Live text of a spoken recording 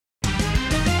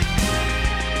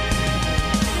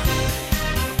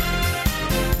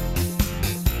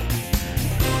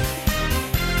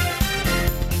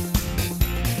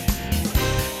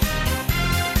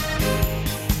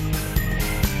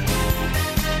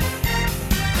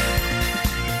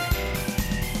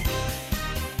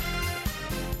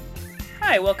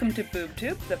Hi, welcome to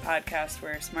BoobTube, the podcast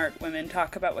where smart women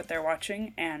talk about what they're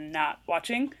watching and not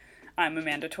watching. I'm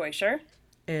Amanda Teuscher.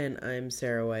 And I'm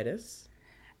Sarah Whitus.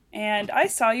 And I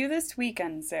saw you this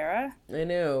weekend, Sarah. I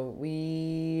know.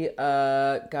 We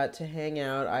got to hang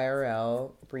out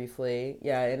IRL briefly.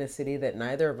 Yeah, in a city that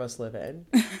neither of us live in.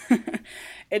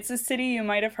 It's a city you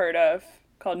might have heard of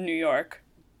called New York.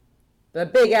 The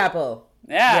Big Apple.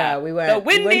 Yeah, we went. The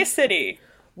Windy City.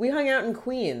 We hung out in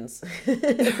Queens.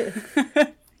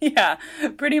 Yeah,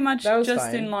 pretty much just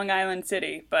fine. in Long Island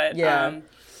City. But yeah.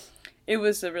 It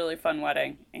was a really fun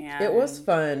wedding. And it was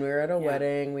fun. We were at a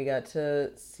wedding. We got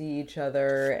to see each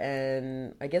other.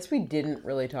 And I guess we didn't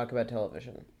really talk about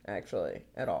television, actually,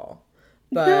 at all.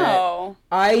 But no.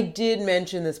 I did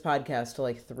mention this podcast to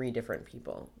like 3 different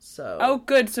people. So Oh,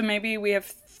 good. So maybe we have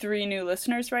 3 new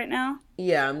listeners right now?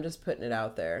 Yeah, I'm just putting it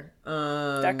out there.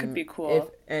 That could be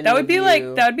cool. That would be like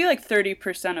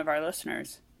 30% of our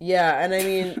listeners. Yeah, and I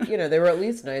mean, they were at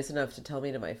least nice enough to tell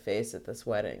me to my face at this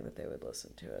wedding that they would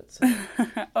listen to it. So.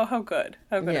 Oh, how good.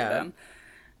 How good of them.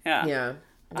 Yeah. Yeah.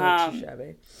 Not too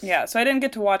shabby. Yeah, so I didn't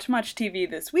get to watch much TV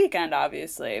this weekend,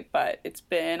 obviously, but it's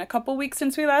been a couple weeks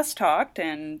since we last talked,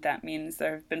 and that means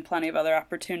there have been plenty of other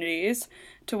opportunities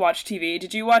to watch TV.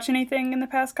 Did you watch anything in the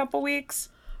past couple weeks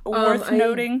worth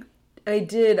noting? I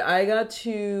did. I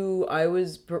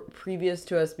was, previous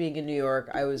to us being in New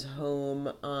York, I was home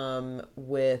I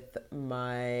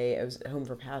was home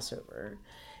for Passover.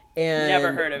 And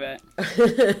never heard of it.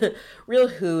 Real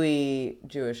hooey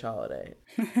Jewish holiday.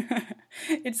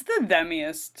 It's the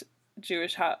themiest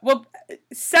Jewish well,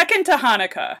 second to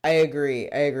Hanukkah. I agree.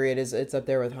 It's up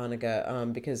there with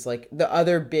Hanukkah. Because like the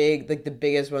other big, like the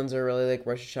biggest ones are really like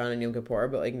Rosh Hashanah and Yom Kippur,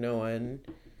 but like no one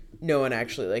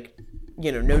actually like,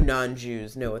 no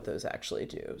non-Jews know what those actually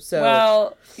do. So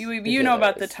well, you know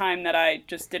about the time that I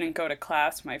just didn't go to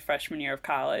class my freshman year of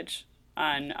college.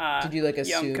 On did you like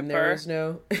assume there was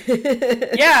no?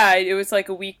 Yeah, it was like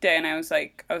a weekday, and I was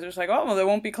just like, oh well, there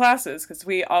won't be classes because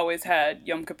we always had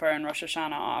Yom Kippur and Rosh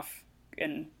Hashanah off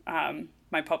in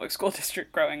my public school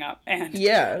district growing up, and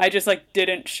yeah, I just like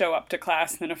didn't show up to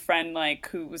class. And then a friend like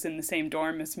who was in the same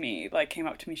dorm as me like came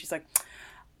up to me. She's like,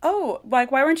 oh, like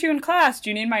why weren't you in class? Do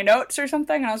you need my notes or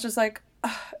something? And I was just like,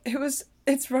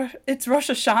 it's Rosh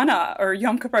Hashanah or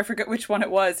Yom Kippur, I forget which one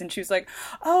it was. And she was like,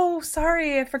 oh,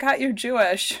 sorry, I forgot you're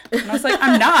Jewish. And I was like,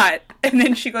 I'm not. And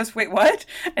then she goes, wait, what?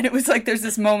 And it was like, there's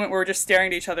this moment where we're just staring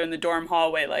at each other in the dorm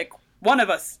hallway, like, one of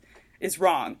us is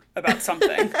wrong about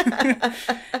something.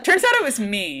 Turns out it was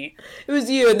me. It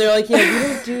was you. And they're like, yeah, we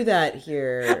don't do that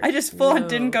here. I just full on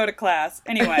didn't go to class.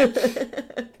 Anyway.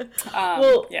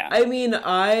 Well, yeah. I mean,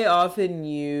 I often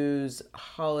use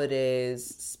holidays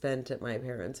spent at my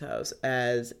parents' house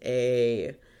as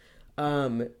a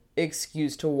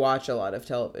excuse to watch a lot of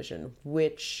television,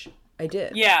 which I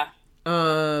did. Yeah.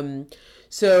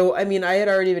 So, I mean, I had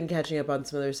already been catching up on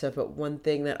some other stuff, but one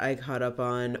thing I caught up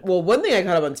on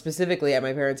specifically at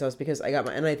my parents' house because I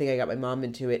think I got my mom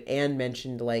into it and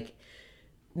mentioned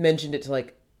it to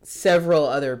like several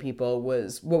other people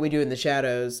was What We Do in the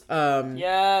Shadows.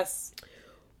 Yes.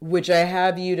 Which I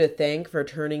have you to thank for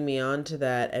turning me on to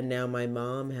that, and now my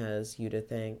mom has you to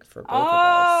thank for both of us.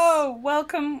 Oh,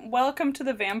 welcome to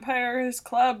the Vampires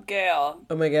Club, Gail.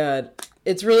 Oh my god.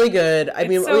 It's really good. I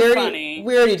mean, funny.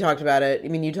 We already talked about it. I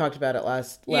mean, you talked about it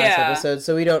last episode,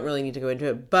 so we don't really need to go into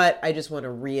it. But I just want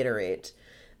to reiterate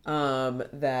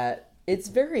that it's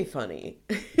very funny.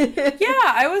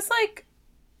 Yeah, I was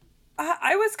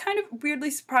kind of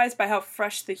weirdly surprised by how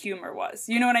fresh the humor was.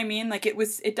 You know what I mean? Like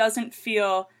it doesn't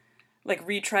feel like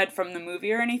retread from the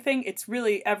movie or anything. It's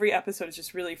really, every episode is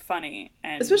just really funny.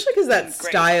 And especially because that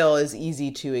style is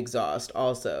easy to exhaust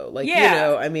also. Like,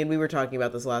 I mean, we were talking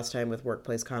about this last time with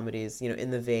workplace comedies, in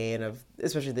the vein of,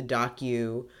 especially the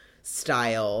docu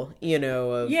style,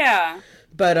 yeah.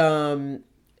 But,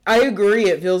 I agree.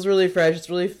 It feels really fresh. It's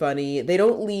really funny. They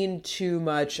don't lean too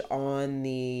much on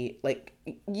the, like,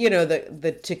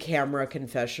 the to camera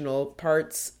confessional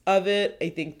parts of it. I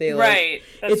think they right.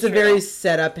 That's it's true. A very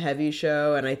setup heavy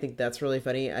show, and I think that's really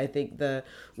funny. I think I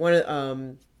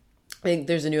think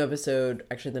there's a new episode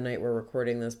actually the night we're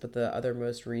recording this, but the other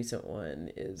most recent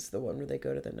one is the one where they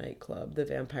go to the nightclub, the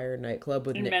vampire nightclub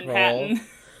with in Nick Manhattan.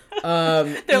 Kroll.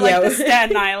 They're like the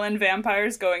Staten Island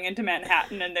vampires going into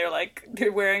Manhattan, and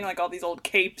they're wearing like all these old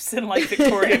capes and like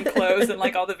Victorian clothes, and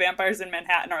like all the vampires in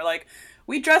Manhattan are like,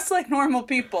 we dress like normal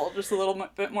people, just a little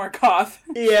bit more goth.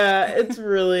 Yeah, it's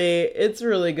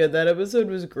really good. That episode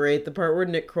was great. The part where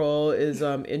Nick Kroll is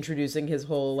introducing his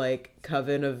whole like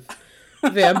coven of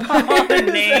vampires. All the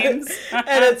names.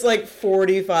 And it's like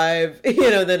 45,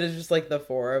 that is just like the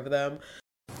 4 of them.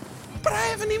 But I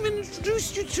haven't even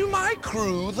introduced you to my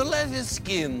crew, the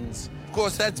Leatherskins. Of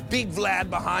course, that's Big Vlad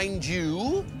behind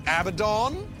you,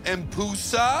 Abaddon, and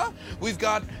Pusa. We've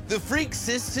got the Freak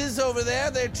Sisters over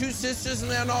there. They're two sisters and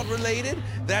they're not related.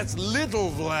 That's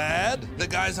Little Vlad. The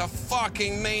guy's a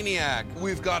fucking maniac.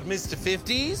 We've got Mr.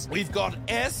 50s. We've got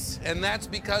S, and that's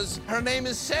because her name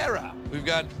is Sarah. We've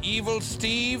got Evil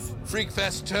Steve,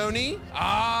 Freakfest Tony.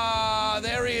 Ah,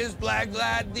 there he is, Black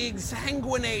Vlad, the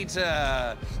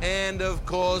Exsanguinator. And, of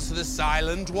course, the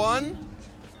Silent One.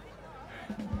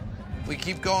 We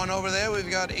keep going over there. We've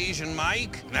got Asian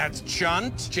Mike. That's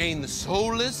Chunt. Jane the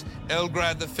Soulless.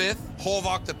 Elgrad the Fifth.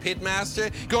 Horvok the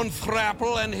Pitmaster.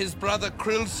 Gunthrappel and his brother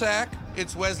Krillsack.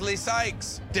 It's Wesley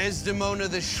Sykes. Desdemona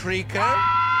the Shrieker.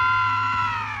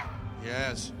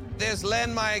 Yes. There's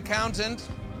Len, my accountant.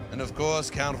 And of course,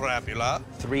 Count Rapula.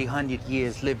 300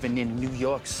 years living in New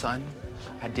York, son.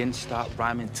 I didn't start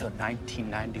rhyming till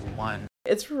 1991.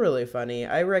 It's really funny.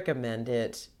 I recommend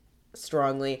it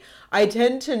strongly. I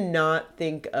tend to not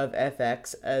think of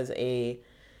FX as I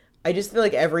just feel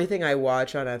like everything I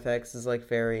watch on FX is like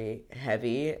very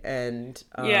heavy, and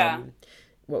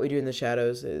What We Do in the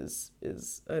Shadows is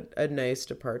a nice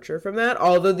departure from that.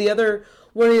 Although one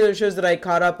of the other shows that I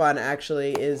caught up on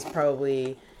actually is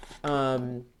probably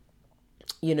one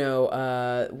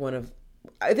of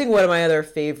my other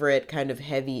favorite kind of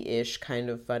heavy-ish, kind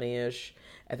of funny-ish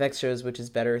FX shows, which is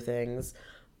Better Things.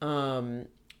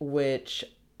 Which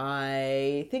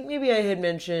I think maybe I had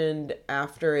mentioned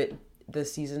after the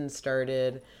season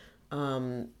started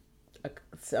a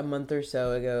month or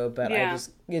so ago, but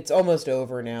it's almost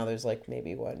over now. There's like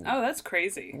maybe that's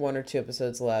crazy. 1 or 2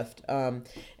 episodes left. And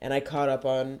I caught up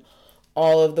on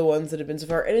all of the ones that have been so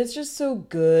far, and it's just so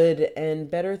good.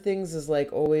 And Better Things is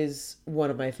like always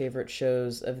one of my favorite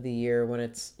shows of the year when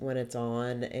it's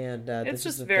on, and it's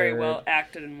just very well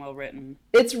acted and well written.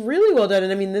 It's really well done.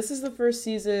 And I mean, this is the first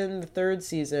season, the third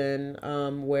season,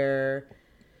 where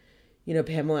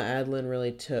Pamela Adlon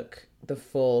really took the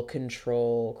full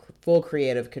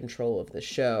creative control of the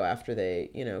show after they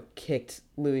kicked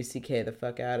Louis C.K. the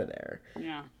fuck out of there.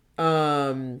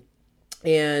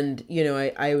 And,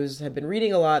 I had been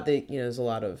reading a lot that,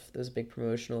 there's a big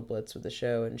promotional blitz with the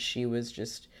show, and she was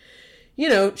just,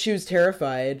 she was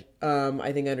terrified.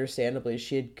 I think understandably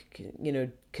she had,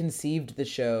 conceived the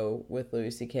show with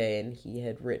Louis C.K. and he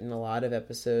had written a lot of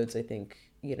episodes. I think,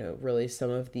 really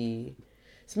some of the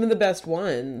best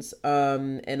ones.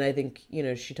 And I think,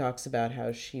 she talks about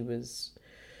how Pamela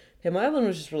Adlon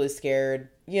was just really scared,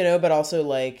 but also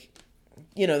like,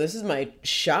 this is my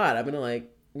shot. I'm going to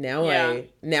now I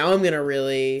gotta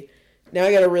really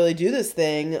do this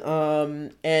thing,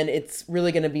 and it's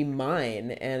really gonna be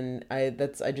mine, and I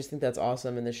just think that's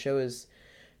awesome, and the show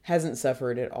hasn't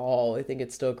suffered at all. I think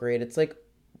it's still great. It's like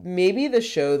maybe the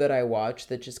show that I watch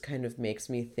that just kind of makes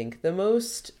me think the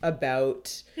most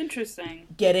about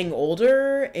getting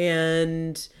older,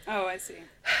 and I see.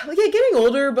 Getting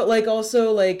older, but like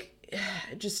also like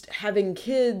just having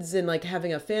kids and like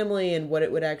having a family and what it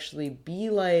would actually be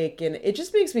like, and it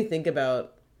just makes me think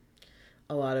about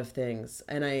a lot of things,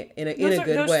 and in a good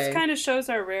way. Those kind of shows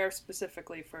are rare,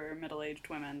 specifically for middle-aged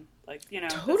women. Like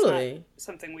totally, that's not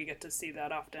something we get to see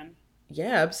that often.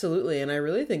 Yeah, absolutely, and I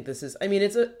really think this is. I mean,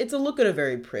 it's a look at a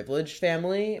very privileged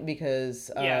family because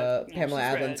Pamela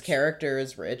Adlon's character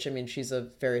is rich. I mean, she's a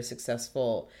very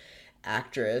successful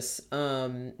actress,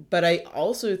 but I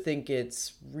also think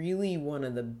it's really one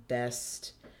of the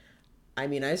best. I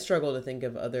mean, I struggle to think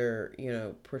of other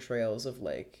portrayals of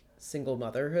like single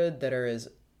motherhood that are as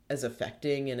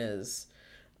affecting and as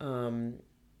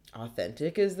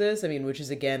authentic as this. I mean, which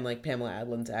is again like Pamela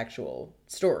Adlon's actual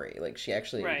story. Like she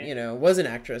actually was an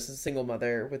actress, a single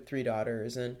mother with 3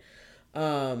 daughters, and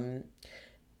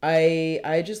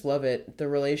I just love it. The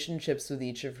relationships with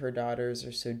each of her daughters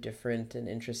are so different and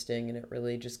interesting, and it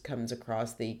really just comes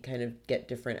across. They kind of get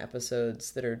different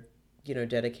episodes that are,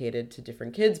 dedicated to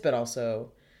different kids, but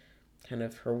also kind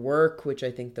of her work, which I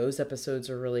think those episodes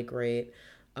are really great.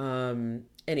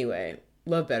 Anyway,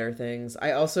 love Better Things.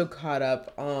 I also caught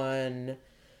up on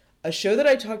a show that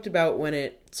I talked about when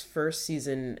its first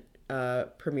season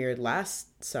premiered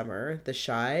last summer, The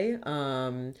Chi.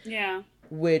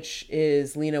 Which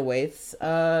is Lena Waithe's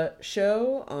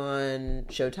show on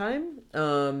Showtime. I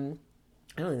don't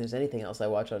think there's anything else I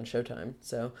watch on Showtime.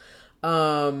 So,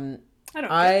 I don't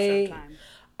think Showtime.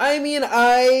 I mean,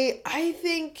 I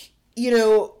think,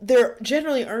 there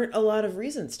generally aren't a lot of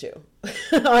reasons to.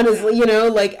 Honestly,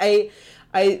 like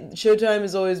Showtime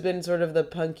has always been sort of the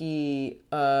punky,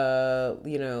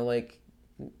 like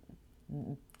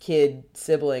kid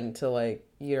sibling to like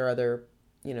your other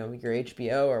your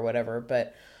HBO or whatever,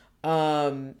 but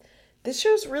This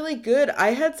show's really good.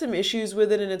 I had some issues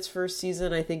with it in its first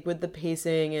season, I think, with the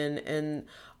pacing and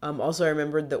also I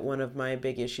remembered that one of my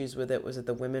big issues with it was that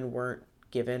the women weren't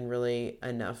given really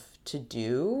enough to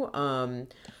do.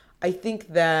 I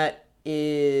think that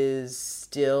is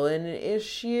still an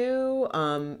issue,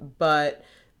 but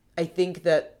I think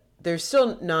that there's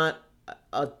still not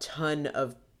a ton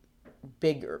of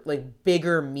bigger,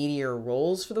 meatier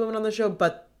roles for the women on the show,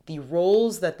 but the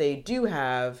roles that they do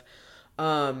have,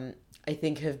 I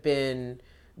think have been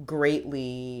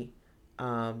greatly,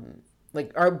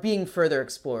 are being further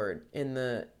explored in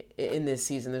this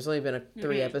season. There's only been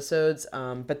 3 episodes,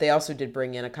 but they also did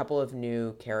bring in a couple of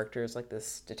new characters, like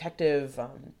this detective,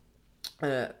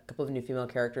 a couple of new female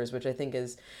characters, which I think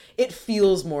it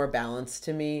feels more balanced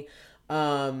to me.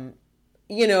 I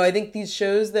think these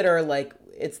shows that are like,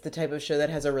 it's the type of show that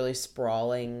has a really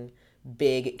sprawling,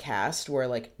 big cast where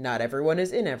like not everyone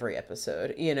is in every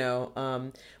episode,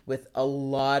 with a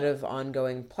lot of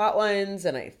ongoing plot lines.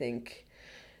 And I think,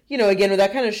 again, with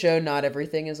that kind of show, not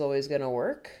everything is always going to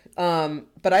work.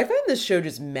 But I find this show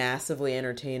just massively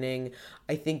entertaining.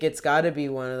 I think it's got to be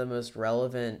one of the most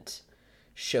relevant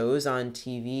shows on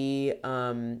TV.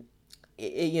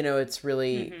 It's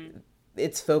really,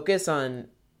 its focus on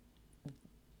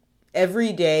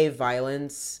everyday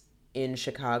violence in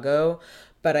Chicago,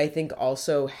 but I think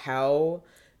also how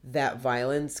that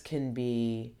violence can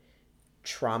be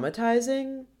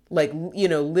traumatizing. Like,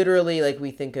 literally, like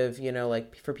we think of,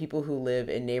 like for people who live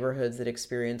in neighborhoods that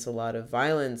experience a lot of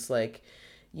violence, like,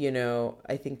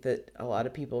 I think that a lot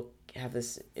of people have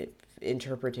this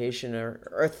interpretation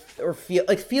or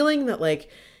feeling that like,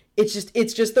 it's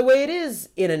just the way it is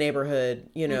in a neighborhood,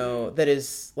 that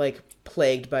is like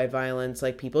plagued by violence.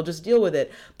 Like people just deal with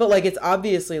it. But like, it's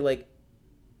obviously like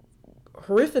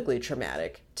horrifically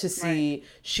traumatic to see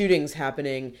shootings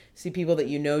happening, see people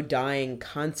that dying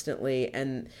constantly.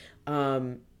 And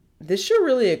this show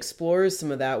really explores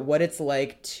some of that, what it's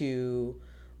like to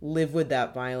live with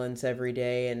that violence every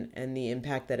day and the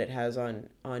impact that it has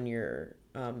on your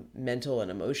mental and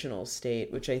emotional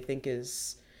state, which I think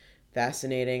is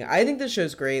fascinating. I think this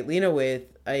show's great. Lena Waithe,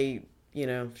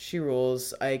 she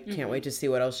rules. I can't wait to see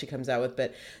what else she comes out with.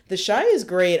 But The Chi is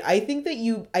great. I think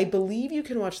that I believe you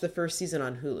can watch the first season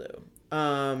on Hulu.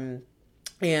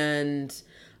 And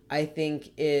I think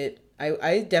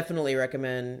I definitely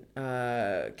recommend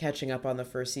catching up on the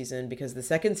first season, because the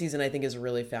second season I think is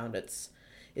really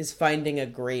is finding a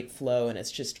great flow, and it's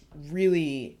just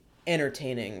really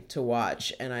entertaining to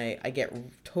watch, and I get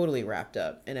totally wrapped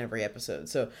up in every episode.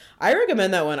 So I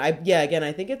recommend that one. I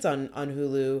think it's on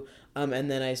Hulu, and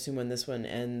then I assume when this one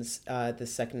ends, the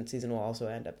second season will also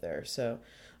end up there. So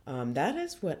that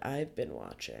is what I've been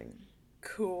watching.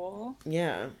 Cool.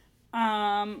 Yeah.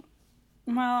 Well,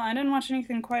 I didn't watch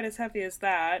anything quite as heavy as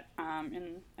that.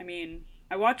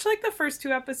 I watched like the first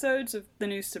 2 episodes of the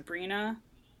new Sabrina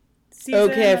season.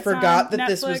 Okay, I forgot that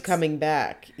this was coming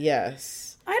back.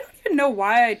 Yes. I don't even know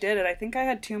why I did it. I think I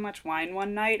had too much wine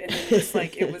one night, and then just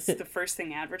like it was the first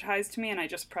thing advertised to me, and I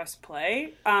just pressed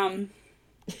play.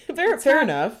 Fair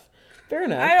enough.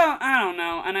 I don't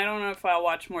know, and I don't know if I'll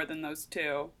watch more than those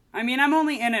 2. I mean, I'm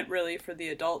only in it really for the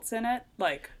adults in it,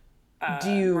 like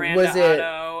Miranda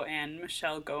Otto and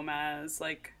Michelle Gomez.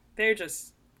 Like they're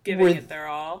just giving it their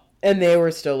all, and they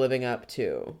were still living up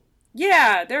to.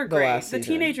 Yeah, they're great. The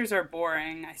teenagers are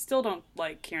boring. I still don't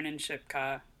like Kiernan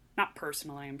Shipka. Not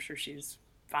personally, I'm sure she's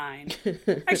fine.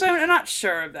 Actually, I'm not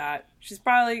sure of that. She's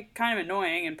probably kind of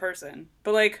annoying in person.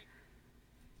 But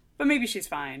maybe she's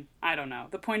fine. I don't know.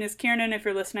 The point is, Kiernan, if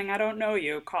you're listening, I don't know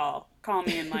you. Call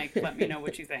me and let me know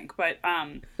what you think. But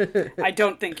I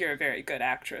don't think you're a very good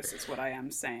actress, is what I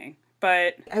am saying.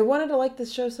 But I wanted to like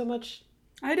this show so much.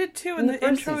 I did too, and the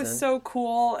intro is so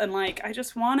cool, and I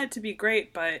just want it to be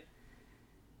great, but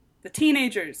the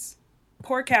teenagers,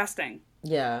 poor casting.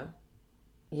 Yeah.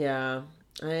 Yeah,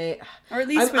 or at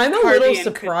least I'm a little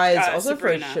surprised. Also for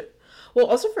a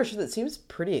show that seems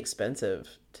pretty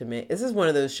expensive to me. This is one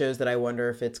of those shows that I wonder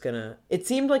if it's gonna. It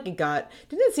seemed like it got.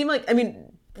 Didn't it seem like? I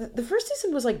mean, the first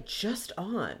season was just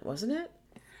on, wasn't it?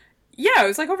 Yeah, it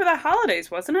was over the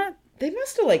holidays, wasn't it? They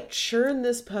must have churned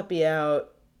this puppy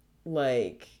out,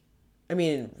 real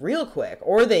quick,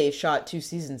 or they shot 2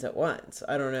 seasons at once.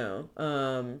 I don't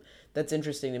know. That's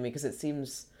interesting to me because it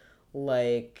seems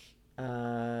like.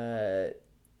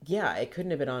 It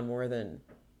couldn't have been on more than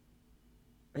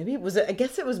maybe it was. I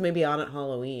guess it was maybe on at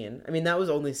Halloween. I mean, that was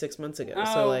only 6 months ago.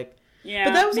 Yeah,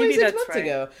 but that was only 6 months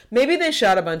ago. Maybe they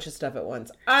shot a bunch of stuff at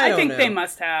once. I think they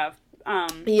must have.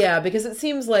 Yeah, because it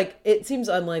seems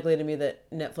unlikely to me that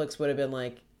Netflix would have been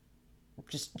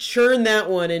just churn that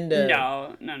one into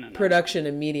No. production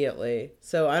immediately.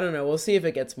 So I don't know. We'll see if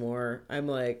it gets more.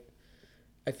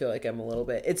 I feel like I'm a little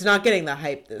bit. It's not getting the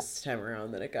hype this time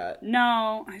around that it got.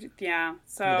 No, yeah.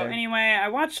 So anyway, I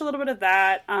watched a little bit of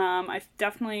that. I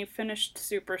definitely finished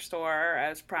Superstore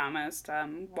as promised.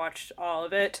 Watched all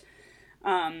of it,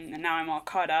 and now I'm all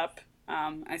caught up.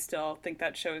 I still think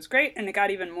that show is great, and it got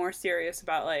even more serious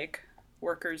about like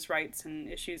workers' rights and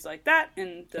issues like that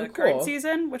in the current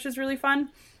season, which is really fun.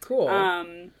 Cool.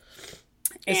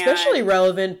 Especially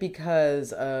relevant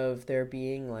because of there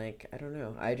being like, I don't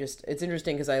know. It's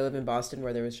interesting because I live in Boston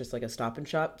where there was just like a Stop and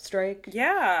Shop strike.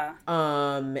 Yeah.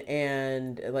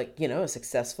 And like, you know, a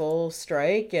successful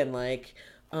strike and like,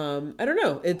 I don't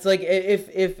know. It's like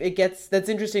if it gets, that's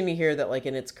interesting to hear that like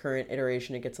in its current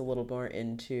iteration, it gets a little more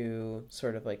into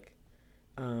sort of like,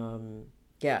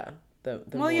 the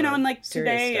well, you know, and like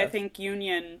today, stuff. I think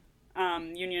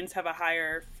unions have a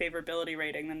higher favorability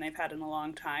rating than they've had in a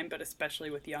long time, but especially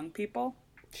with young people.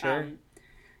 Sure.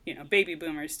 You know, baby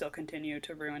boomers still continue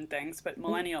to ruin things, but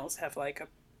millennials have like a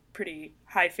pretty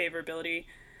high favorability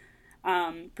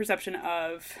perception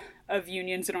of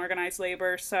unions and organized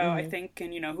labor. So I think,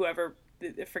 and you know, whoever,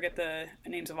 I forget the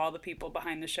names of all the people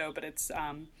behind the show, but it's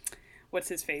what's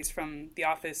his face from The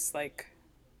Office, like.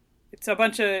 It's a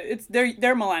bunch of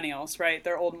they're millennials, right?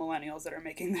 They're old millennials that are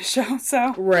making this show.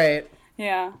 So right,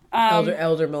 yeah,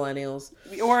 elder millennials,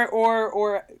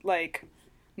 or like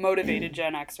motivated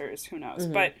Gen Xers. Who knows?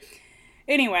 But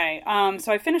anyway,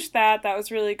 so I finished that. That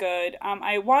was really good.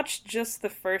 I watched just the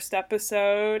first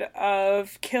episode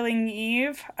of Killing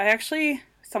Eve.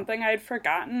 Something I had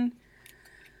forgotten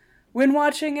when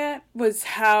watching it was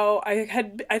how I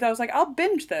thought I was like, I'll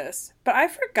binge this. But I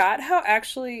forgot how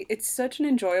actually it's such an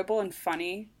enjoyable and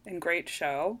funny and great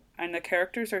show. And the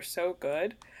characters are so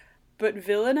good. But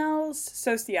Villanelle's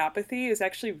sociopathy is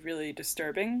actually really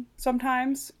disturbing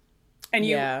sometimes. And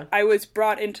I was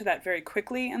brought into that very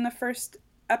quickly in the first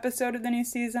episode of the new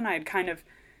season. I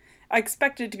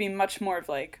expected it to be much more of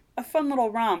like a fun little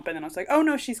romp. And then I was like, oh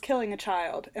no, she's killing a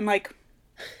child. And like,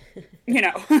 you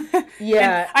know.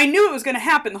 Yeah. And I knew it was going to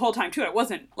happen the whole time too. I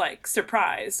wasn't like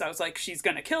surprised. I was like, she's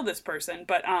going to kill this person.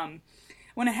 But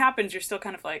when it happens, you're still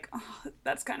kind of like, oh,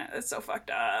 that's so fucked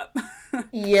up.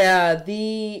 Yeah.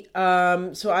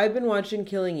 So I've been watching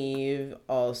Killing Eve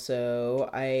also.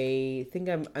 I think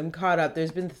I'm caught up.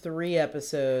 There's been 3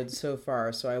 episodes so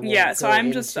far, so I won't so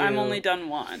I'm only done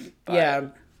 1. But... Yeah.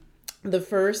 The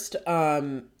first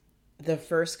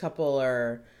couple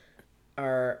are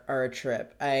a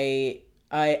trip.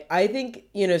 I think,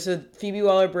 you know, so Phoebe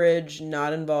Waller-Bridge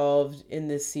not involved in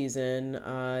this season.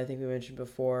 I think we mentioned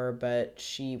before, but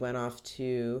she went off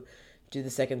to do the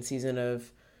second season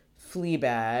of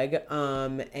Fleabag,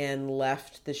 and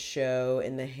left the show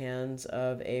in the hands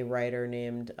of a writer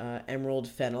named Emerald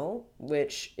Fennell,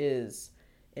 which is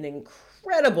an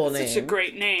incredible name. Such a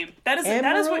great name. That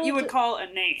is what you would call a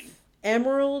name.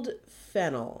 Emerald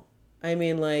Fennell. I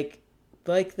mean, like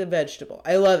the vegetable.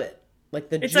 I love it. Like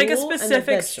it's like a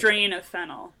specific strain of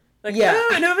fennel. Like, yeah.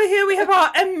 Oh, and over here we have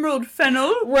our emerald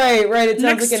fennel. Right. It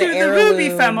sounds next like an to heirloom. The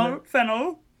ruby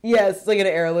fennel. Yes, it's like an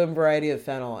heirloom variety of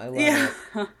fennel. I love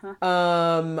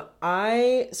it.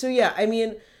 I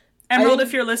mean, Emerald,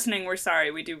 if you're listening, we're sorry.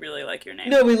 We do really like your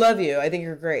name. No, we love you. I think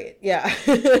you're great. Yeah.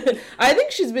 I think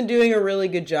she's been doing a really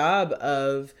good job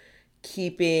of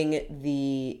keeping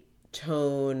the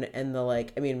tone and the,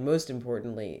 like, I mean, most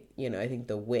importantly, you know, I think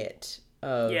the wit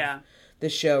of the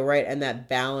show, right? And that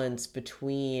balance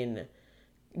between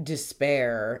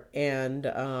despair and,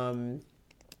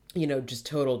 you know, just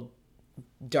total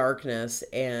darkness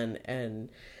and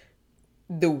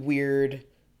the weird,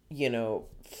 you know,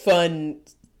 fun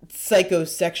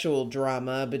psychosexual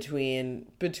drama between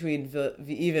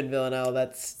Eve and Villanelle.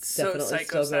 That's definitely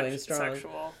still going strong.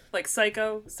 Like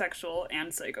psychosexual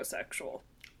and psychosexual.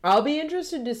 I'll be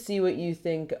interested to see what you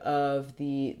think of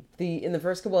the in the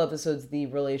first couple episodes, the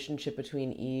relationship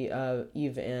between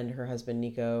Eve and her husband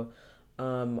Nico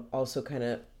also kind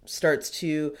of starts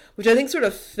to, which I think sort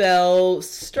of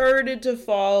started to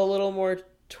fall a little more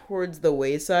towards the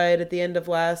wayside at the end of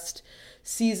last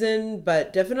season,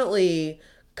 but definitely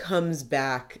comes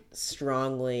back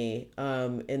strongly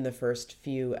in the first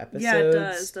few episodes. Yeah, it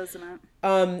does, doesn't it?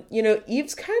 You know,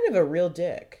 Eve's kind of a real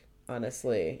dick.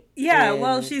 Honestly. Yeah,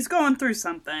 well, she's going through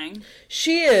something.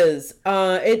 She is.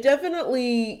 It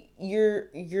definitely,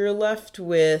 you're left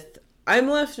with, I'm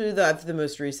left with after the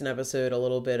most recent episode, a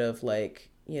little bit of like,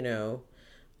 you know,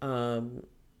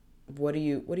 what are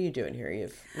you doing here,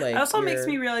 Eve? Like, it also makes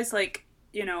me realize, like,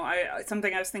 you know,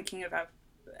 something I was thinking about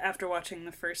after watching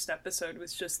the first episode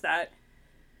was just that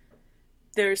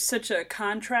there's such a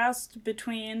contrast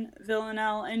between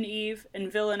Villanelle and Eve,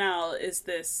 and Villanelle is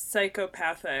this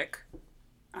psychopathic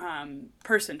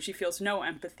person. She feels no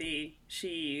empathy.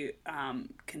 She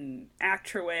can act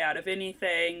her way out of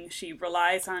anything. She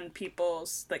relies on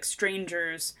people's, like,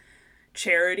 strangers'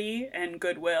 charity and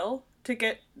goodwill to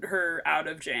get her out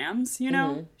of jams, you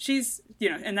know? She's, you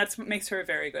know, and that's what makes her a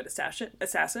very good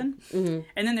assassin. And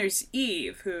then there's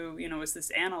Eve, who, you know, is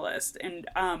this analyst. And,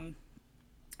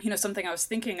 you know, something I was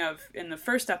thinking of in the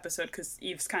first episode, because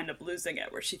Eve's kind of losing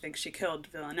it, where she thinks she killed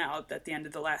Villanelle at the end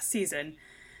of the last season.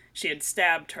 She had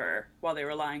stabbed her while they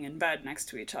were lying in bed next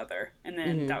to each other. And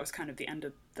then that was kind of the end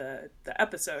of the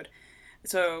episode.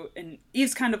 So, and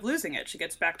Eve's kind of losing it. She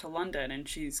gets back to London and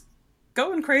she's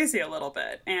going crazy a little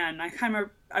bit. And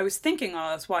I was thinking while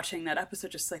I was watching that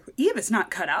episode, just like, Eve is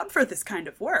not cut out for this kind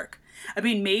of work. I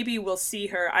mean, maybe we'll see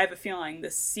her, I have a feeling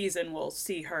this season we'll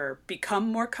see her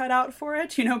become more cut out for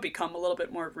it, you know, become a little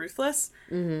bit more ruthless.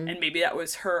 And maybe that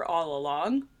was her all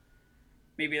along.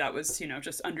 Maybe that was, you know,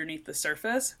 just underneath the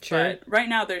surface. Sure. But right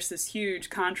now there's this huge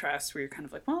contrast where you're kind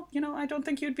of like, well, you know, I don't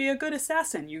think you'd be a good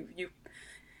assassin.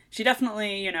 She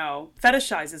definitely, you know,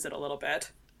 fetishizes it a little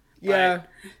bit. Yeah.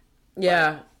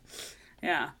 Yeah.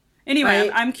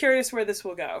 Anyway, I'm curious where this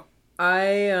will go.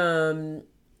 I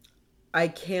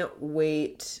can't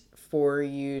wait for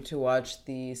you to watch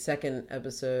the second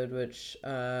episode, which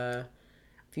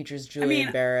features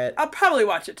Julian Barrett. I'll probably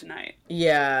watch it tonight.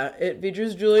 Yeah, it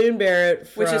features Julian Barrett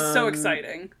from which is so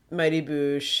exciting. Mighty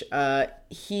Boosh.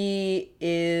 He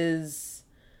is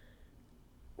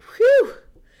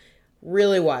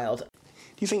really wild. Do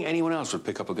you think anyone else would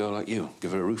pick up a girl like you,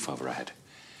 give her a roof over her head?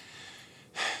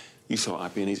 You thought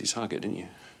I'd be an easy target, didn't you?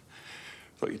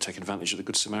 Thought you'd take advantage of the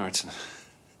Good Samaritan.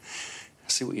 I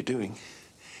see what you're doing.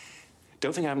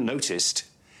 Don't think I haven't noticed.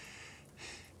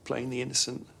 Playing the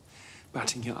innocent,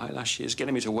 batting your eyelashes,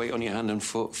 getting me to wait on your hand and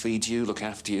foot, feed you, look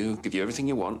after you, give you everything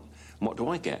you want. And what do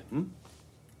I get,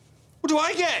 What do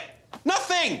I get?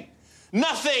 Nothing!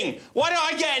 Nothing! Why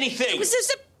don't I get anything? It was a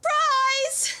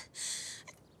surprise!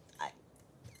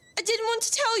 I didn't want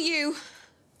to tell you.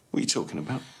 What are you talking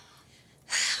about?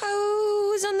 I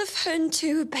was on the phone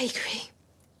to a bakery.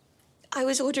 I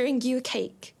was ordering you a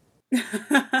cake.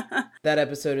 That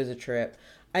episode is a trip.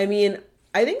 I mean,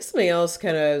 I think something else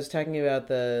kind of was talking about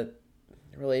the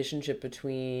relationship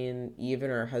between Eve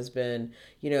and her husband.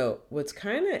 You know, what's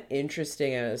kind of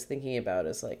interesting I was thinking about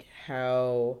is like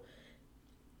how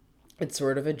it's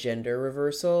sort of a gender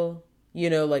reversal. You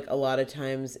know, like a lot of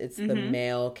times it's the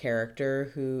male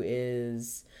character who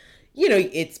is, you know,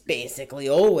 it's basically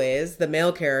always the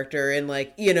male character and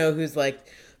like, you know, who's like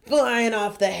flying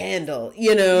off the handle,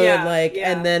 you know,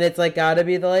 and then it's like gotta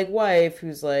be the like wife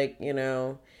who's like, you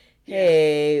know,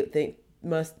 hey,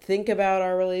 must think about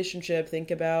our relationship,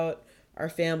 think about our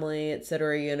family,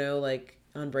 etc., you know, like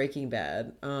on Breaking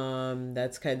Bad.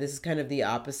 This is kind of the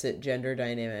opposite gender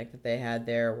dynamic that they had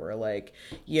there, where like,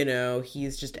 you know,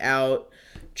 he's just out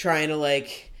trying to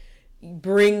like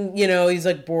bring, you know, he's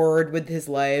like bored with his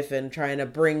life and trying to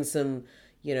bring some,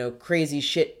 you know, crazy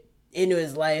shit into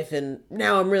his life, and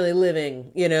now I'm really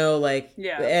living, you know, like,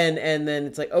 and then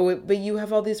it's like, oh, but you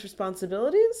have all these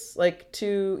responsibilities, like,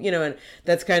 to, you know, and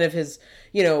that's kind of his,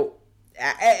 you know,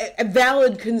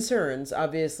 valid concerns,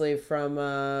 obviously, from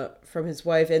his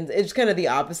wife, and it's kind of the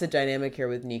opposite dynamic here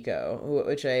with Nico,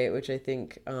 which I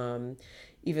think,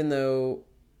 even though,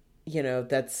 you know,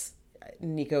 that's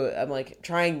Nico, I'm like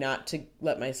trying not to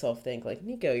let myself think like,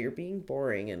 Nico, you're being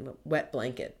boring and wet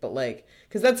blanket, but like,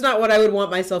 because that's not what I would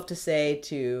want myself to say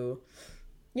to,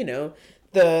 you know,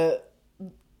 the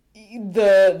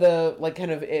like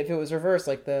kind of, if it was reversed,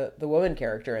 like the woman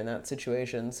character in that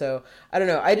situation. So I don't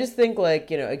know, I just think like,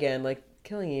 you know, again, like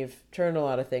Killing Eve turned a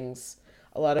lot of things,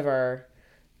 a lot of our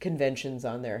conventions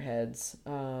on their heads,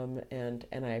 and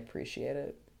I appreciate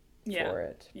it for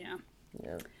it.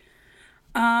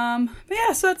 But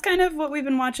yeah, so that's kind of what we've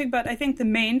been watching, but I think the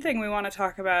main thing we want to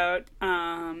talk about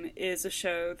is a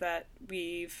show that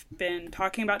we've been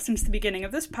talking about since the beginning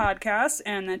of this podcast,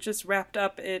 and that just wrapped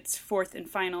up its 4th and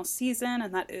final season,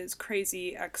 and that is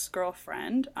Crazy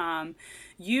Ex-Girlfriend.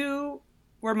 You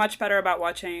were much better about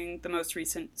watching the most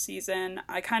recent season.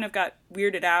 I kind of got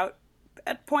weirded out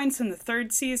at points in the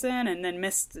 3rd season, and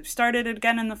then started it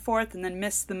again in the 4th, and then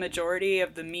missed the majority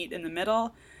of the meat in the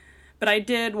middle. But I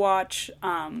did watch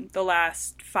the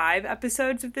last 5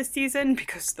 episodes of this season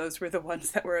because those were the ones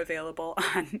that were available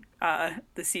on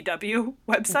the CW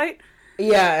website.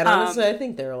 Yeah, and honestly, I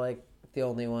think they're like the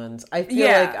only ones. I feel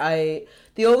like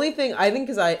the only thing, I think,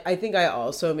 because I think I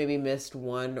also maybe missed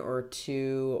 1 or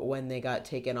 2 when they got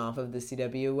taken off of the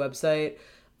CW website.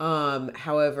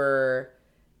 However,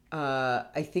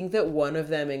 I think that one of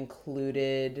them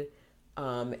included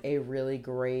a really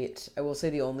great, I will say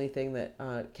the only thing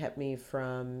that kept me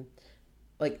from,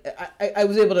 like, I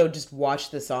was able to just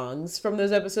watch the songs from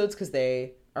those episodes because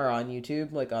they are on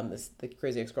YouTube, like on the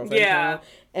Crazy Ex-Girlfriend channel.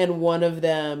 And one of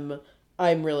them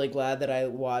I'm really glad that I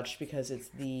watched because it's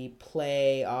the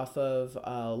play off of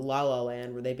La La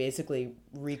Land where they basically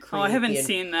recreate. Oh, I haven't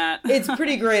seen that. It's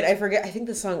pretty great. I forget. I think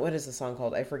the song. What is the song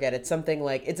called? I forget. It's something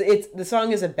like it's. The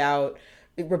song is about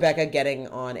Rebecca getting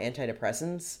on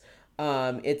antidepressants.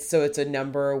 It's a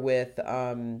number with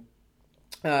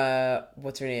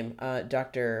what's her name?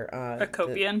 Dr.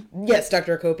 Akopian. Yes,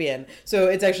 Dr. Akopian. So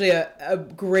it's actually a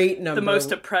great number. The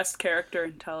most oppressed character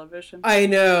in television. I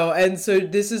know. And so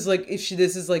this is like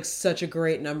such a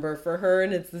great number for her,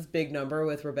 and it's this big number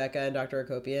with Rebecca and Dr.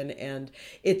 Akopian, and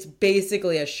it's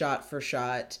basically a shot for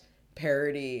shot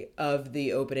parody of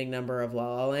the opening number of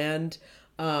La La Land.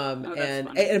 And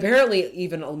apparently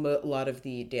even a lot of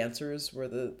the dancers were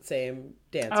the same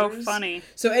dancers. Oh, funny.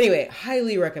 So anyway,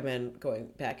 highly recommend going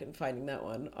back and finding that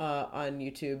one on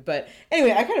YouTube. But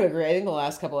anyway, I kind of agree. I think the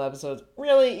last couple episodes,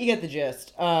 really, you get the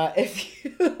gist. If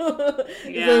you, I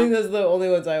think those are the only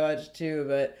ones I watched too.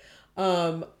 But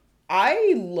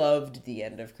I loved the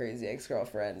end of Crazy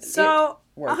Ex-Girlfriend. So it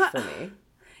worked for me.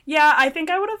 Yeah, I think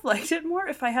I would have liked it more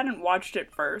if I hadn't watched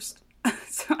it first.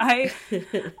 So the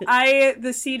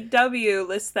CW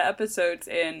lists the episodes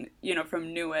in,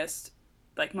 from newest,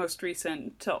 like most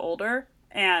recent to older,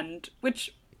 and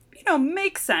which,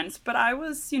 makes sense, but I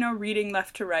was, reading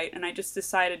left to right, and I just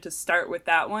decided to start with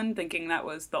that one, thinking that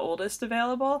was the oldest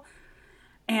available,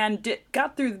 and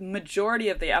got through the majority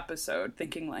of the episode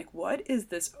thinking, like, what is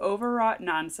this overwrought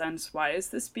nonsense? Why is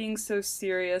this being so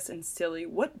serious and silly?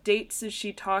 What dates is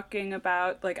she talking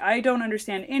about? Like, I don't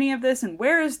understand any of this, and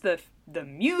where is the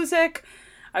music?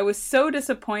 I was so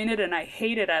disappointed, and I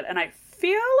hated it, and I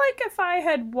feel like if I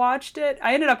had watched it,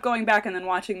 I ended up going back and then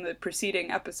watching the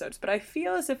preceding episodes, but I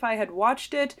feel as if I had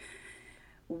watched it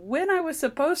when I was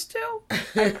supposed to,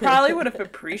 I probably would have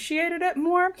appreciated it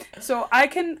more. So I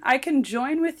can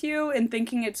join with you in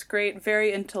thinking it's great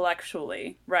very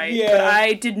intellectually, right? Yeah. But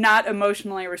I did not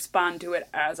emotionally respond to it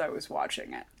as I was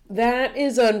watching it. That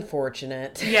is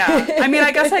unfortunate. Yeah. I mean,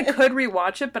 I guess I could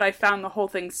rewatch it, but I found the whole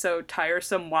thing so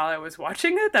tiresome while I was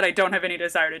watching it that I don't have any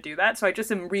desire to do that. So I just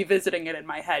am revisiting it in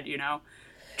my head,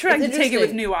 trying to take it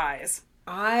with new eyes.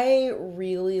 I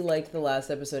really liked the last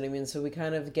episode. I mean, so we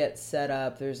kind of get set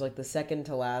up. There's like the second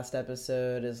to last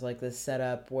episode is like this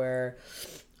setup where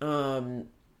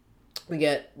we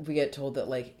get told that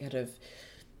like kind of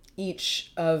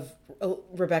each of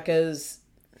Rebecca's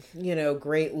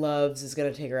great loves is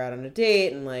going to take her out on a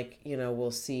date, and like,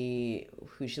 we'll see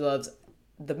who she loves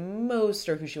the most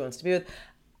or who she wants to be with.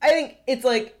 I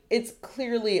think it's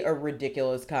clearly a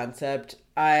ridiculous concept.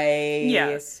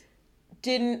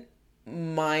 Didn't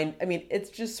mind. I mean, it's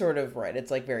just sort of right.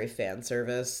 It's like very fan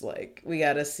service. Like, we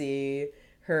got to see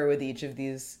her with each of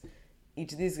these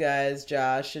guys,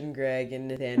 Josh and Greg and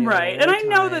Nathaniel. Right. And I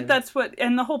know that that's what,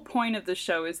 and the whole point of the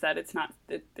show is that it's not,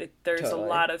 there's a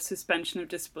lot of suspension of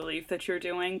disbelief that you're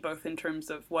doing, both in terms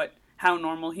of how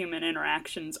normal human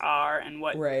interactions are and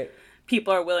what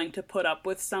people are willing to put up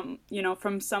with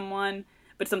from someone.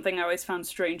 But something I always found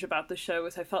strange about the show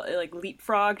is I felt it like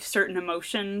leapfrogged certain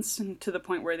emotions to the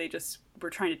point where they just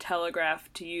were trying to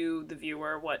telegraph to you, the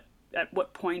viewer, at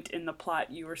what point in the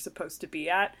plot you were supposed to be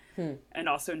at. And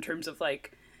also in terms of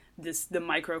like the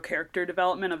micro character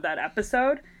development of that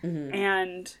episode. Mm-hmm.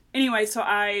 And anyway, so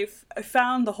I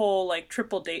found the whole like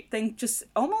triple date thing just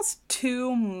almost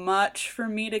too much for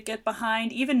me to get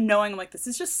behind, even knowing like this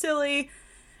is just silly.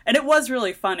 And it was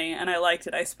really funny and I liked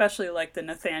it. I especially liked the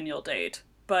Nathaniel date.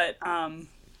 But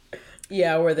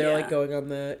where they're like going on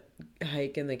the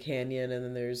hike in the canyon, and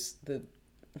then there's the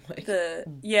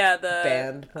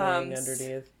band playing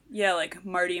underneath. Yeah, like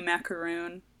Marty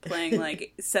Macaroon playing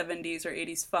like 70s or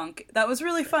 80s funk. That was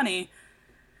really funny.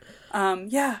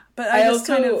 But I was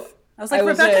like,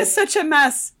 Rebecca's such a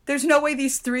mess. There's no way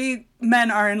these three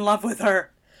men are in love with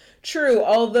her. True,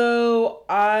 although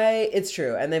it's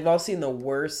true, and they've all seen the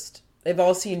worst. They've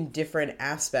all seen different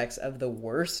aspects of the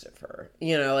worst of her.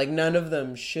 Like none of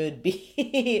them should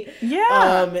be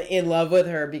in love with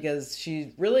her because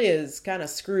she really has kind of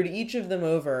screwed each of them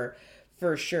over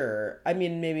for sure. I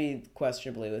mean, maybe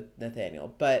questionably with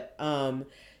Nathaniel, but I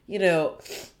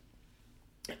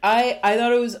thought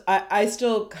it was I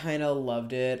still kind of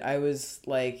loved it. I was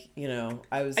like, I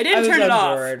didn't turn it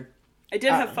off. I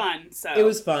did have fun, so it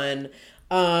was fun.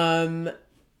 And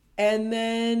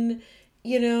then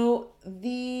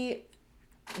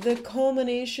the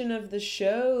culmination of the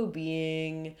show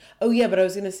being, oh yeah, but I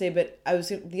was gonna say,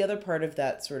 the other part of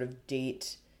that sort of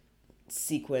date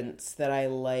sequence that I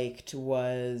liked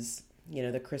was,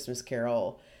 the Christmas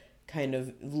Carol kind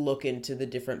of look into the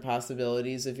different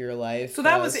possibilities of your life. So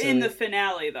that was in the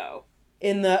finale, though.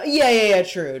 In the yeah,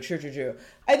 true.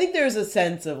 I think there's a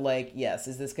sense of like, yes,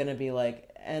 is this gonna be like,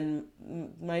 and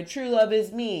my true love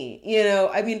is me,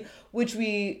 which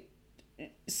we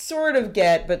sort of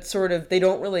get, but sort of they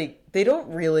don't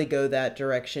really go that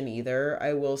direction either,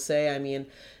 I will say. I mean,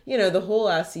 the whole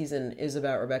last season is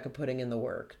about Rebecca putting in the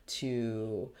work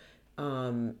to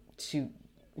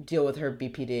deal with her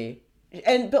BPD,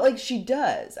 but like she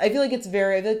does. I feel like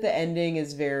the ending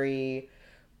is very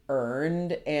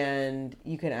earned, and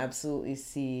you can absolutely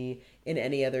see in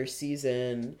any other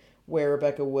season where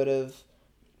Rebecca would have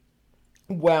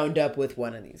wound up with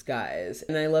one of these guys.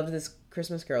 And I love this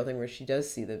Christmas Carol thing where she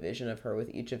does see the vision of her with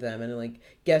each of them, and like,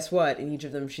 guess what? In each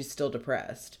of them, she's still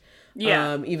depressed.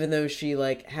 Yeah. Even though she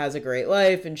like has a great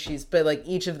life, but like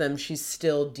each of them, she's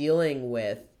still dealing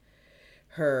with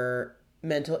her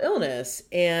mental illness,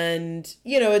 and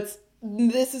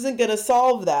this isn't gonna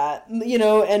solve that.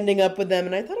 Ending up with them,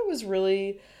 and I thought it was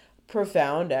really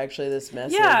profound, actually. This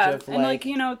message of like,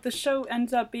 and the show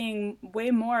ends up being way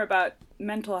more about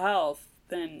mental health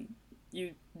than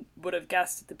you would have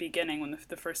guessed at the beginning when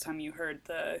the first time you heard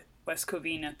the West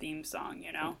Covina theme song,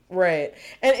 Right.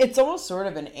 And it's almost sort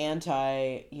of an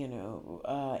anti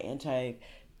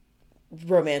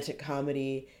romantic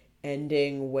comedy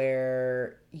ending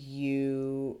where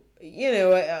a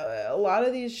lot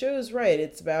of these shows, right,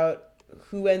 it's about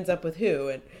who ends up with who,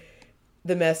 and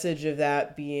the message of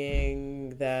that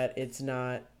being that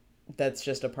that's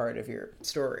just a part of your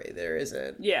story. There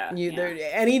isn't. There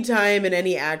any time in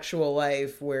any actual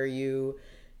life where you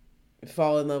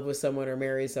fall in love with someone or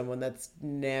marry someone, that's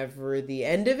never the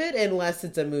end of it, unless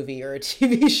it's a movie or a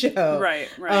TV show. Right.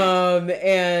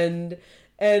 And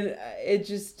it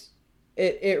just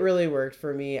it really worked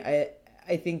for me.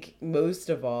 I think most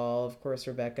of all, of course,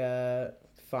 Rebecca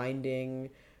finding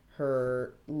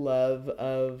her love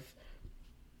of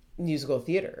musical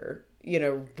theater,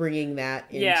 bringing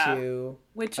that into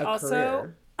which a also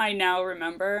career. I now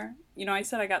remember, I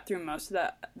said I got through most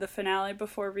of the finale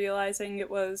before realizing it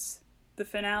was the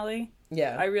finale.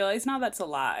 Yeah. I realized now that's a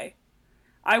lie.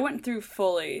 I went through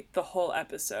fully the whole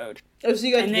episode. Oh, so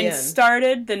you got and to then the end.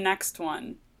 Started the next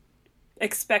one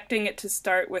expecting it to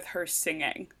start with her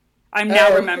singing. I'm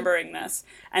now remembering this,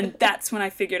 and that's when I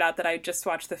figured out that I just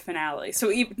watched the finale.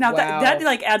 So now that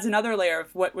like adds another layer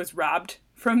of what was robbed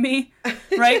from me,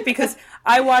 right? Because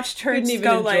I watched her Couldn't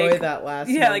go even like enjoy that last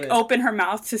moment. like open her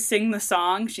mouth to sing the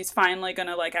song. She's finally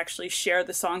gonna like actually share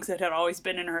the songs that had always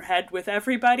been in her head with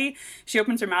everybody. She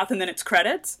opens her mouth and then it's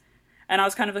credits. And I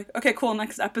was kind of like, okay, cool,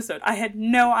 next episode. I had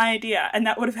no idea. And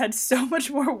that would have had so much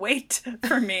more weight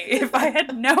for me if I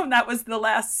had known that was the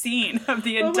last scene of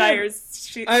the entire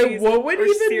season. What would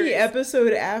even series. the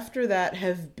episode after that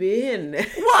have been? Well,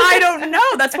 I don't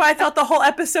know. That's why I thought the whole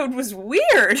episode was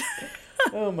weird.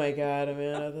 Oh my God,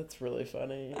 Amanda, that's really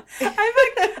funny.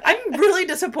 I'm really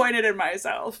disappointed in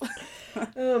myself.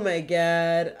 Oh my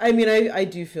God. I mean, I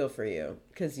do feel for you,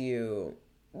 because you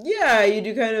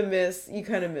do kind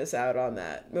of miss out on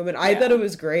that moment. I thought it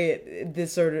was great,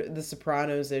 this sort of the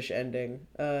Sopranos-ish ending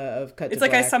of Cut to Black. It's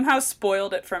like I somehow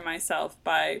spoiled it for myself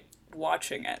by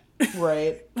watching it.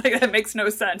 Right. Like, that makes no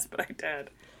sense, but I did.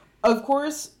 Of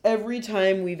course, every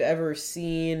time we've ever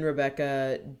seen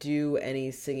Rebecca do any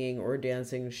singing or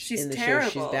dancing in the show,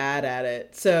 she's bad at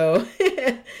it. So,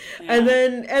 and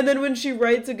then when she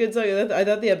writes a good song, I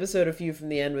thought the episode "A Few from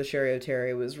the End" with Sherry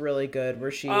O'Terry was really good. Where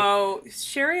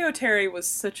Sherry O'Terry was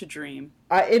such a dream.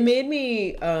 It made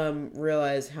me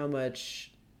realize how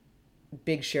much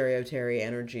big Sherry O'Terry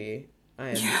energy I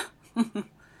am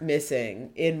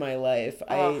missing in my life.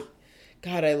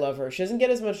 God, I love her. She doesn't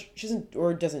get as much.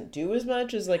 Doesn't do as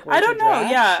much as like. Rachel I don't know. Dratch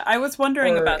Yeah, I was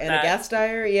wondering about that. Anna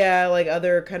Gasteyer, yeah, like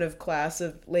other kind of class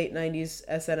of late '90s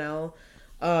SNL.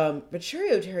 But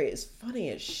Sherry O'Terry is funny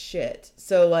as shit.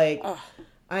 So like,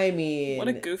 I mean, what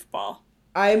a goofball.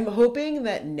 I'm hoping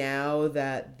that now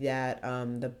that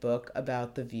the book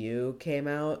about The View came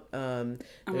out,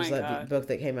 there's that book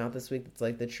that came out this week that's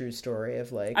like the true story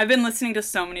of like... I've been listening to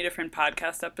so many different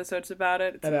podcast episodes about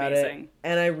it. It's amazing.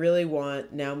 And I really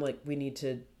want... Now I'm like, we need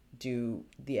to do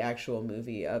the actual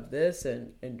movie of this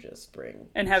and just bring...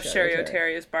 And have Sherry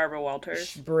O'Terry as Barbara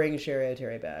Walters. Bring Sherry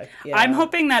O'Terry back. Yeah. I'm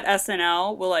hoping that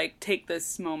SNL will like take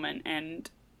this moment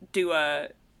and do a...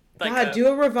 do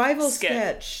a revival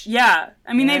sketch. Yeah.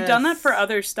 I mean, they've done that for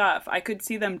other stuff. I could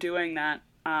see them doing that.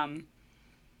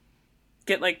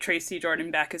 get like Tracy Jordan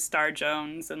back as Star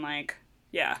Jones and like,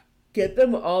 yeah. Get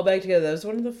them all back together. That was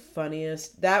one of the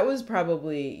funniest. That was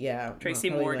probably, Tracy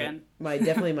probably Morgan. My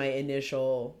definitely my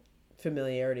initial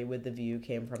familiarity with The View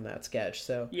came from that sketch.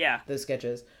 So yeah, those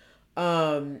sketches.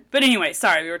 But anyway,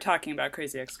 sorry, we were talking about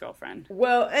Crazy Ex-Girlfriend.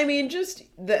 Well, I mean, just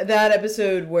that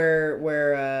episode where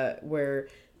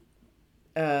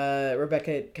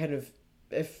Rebecca kind of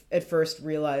at first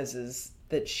realizes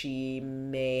that she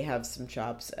may have some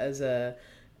chops as a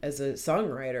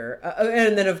songwriter,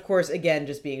 and then of course again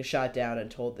just being shot down and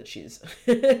told that she's.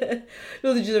 I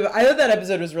thought that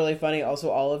episode was really funny. Also,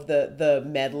 all of the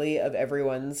medley of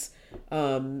everyone's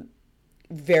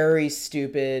very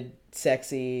stupid,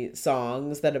 sexy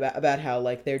songs that about how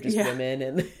like they're just women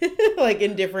and like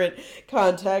in different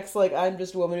contexts, like I'm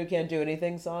just a woman who can't do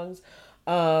anything songs.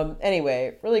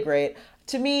 Anyway, really great.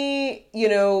 To me,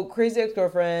 Crazy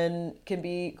Ex-Girlfriend could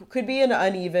be an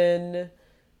uneven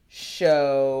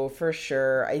show for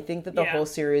sure. I think that the whole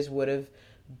series would have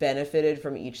benefited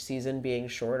from each season being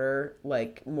shorter,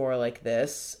 like more like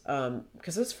this.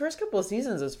 Because those first couple of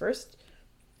seasons, those first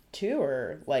two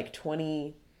are like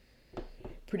 20,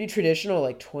 pretty traditional,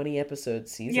 like 20 episode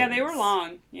seasons. Yeah, they were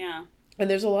long. Yeah. And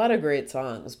there's a lot of great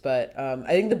songs, but I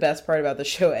think the best part about the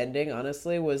show ending,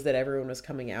 honestly, was that everyone was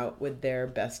coming out with their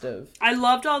best of. I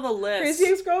loved all the lists.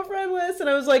 Crazy Ex-Girlfriend lists, and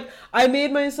I was like, I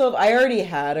already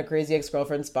had a Crazy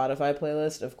Ex-Girlfriend Spotify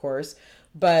playlist, of course,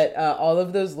 but all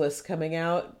of those lists coming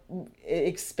out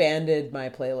expanded my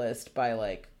playlist by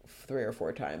like 3 or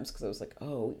 4 times, because I was like,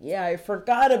 oh yeah, I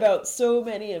forgot about so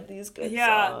many of these good songs.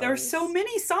 Yeah, there were so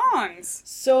many songs.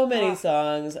 So many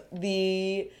songs.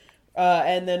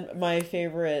 And then my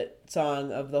favorite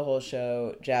song of the whole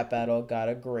show, Jap Battle, got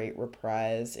a great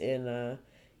reprise in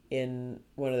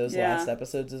one of those last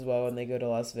episodes as well when they go to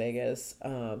Las Vegas.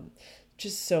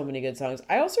 Just so many good songs.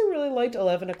 I also really liked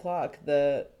 11 O'Clock,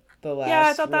 the last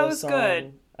I thought that was song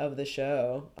good of the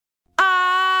show.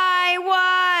 I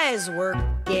was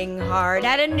working hard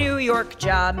at a New York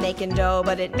job making dough,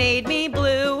 but it made me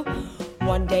blue.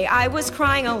 One day I was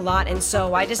crying a lot, and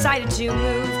so I decided to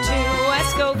move to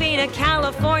Escovina,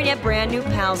 California. Brand new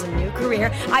pals and new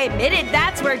career. I admitted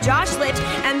that's where Josh lived,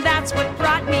 and that's what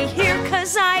brought me here,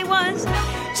 'cause I was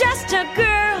just a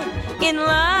girl in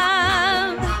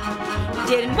love.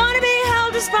 Didn't want to be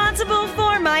held responsible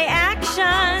for my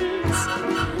actions.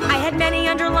 I had many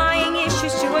underlying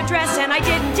issues to address, and I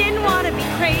didn't want to be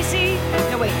crazy.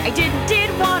 No, wait, I did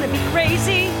want to be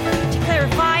crazy. To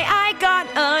clarify, I got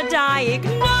a diagnosis,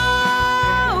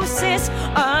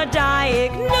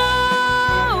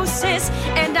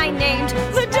 and I named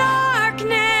the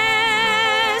darkness.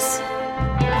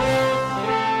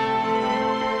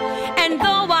 And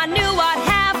though I knew I'd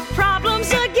have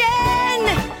problems again,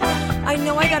 I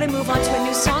know I gotta move on to a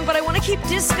new song, but I want to keep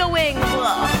discoing.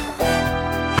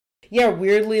 Yeah,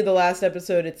 weirdly, the last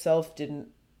episode itself didn't.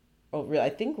 I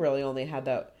think really only had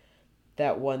that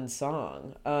one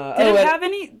song. Did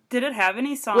it have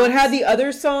any songs? Well, it had the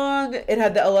other song. It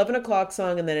had the 11 O'Clock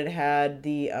song, and then it had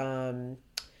the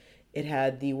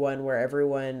one where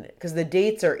everyone, because the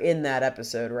dates are in that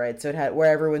episode, right? So it had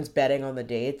where everyone's betting on the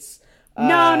dates.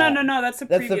 No. That's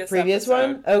the previous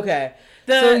one. Okay.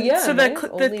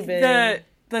 The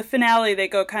finale, they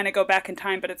go back in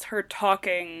time, but it's her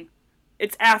talking.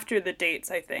 It's after the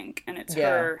dates, I think, and it's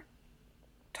her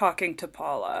talking to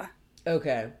Paula.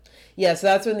 Okay. Yeah, so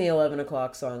that's when the 11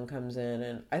 O'Clock song comes in,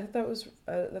 and I thought that was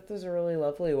a really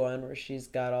lovely one where she's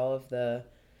got all of the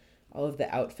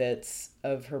outfits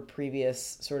of her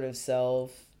previous sort of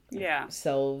selves. Kind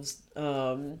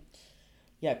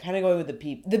of going with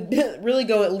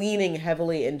leaning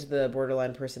heavily into the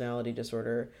borderline personality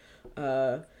disorder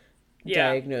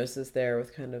diagnosis there,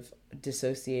 with kind of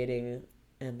dissociating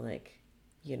and like,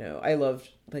 I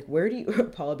loved like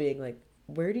Paula being like,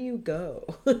 where do you go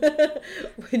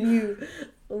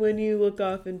when you look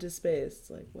off into space? It's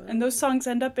like, wow. And those songs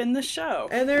end up in the show.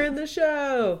 And they're in the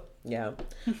show. Yeah.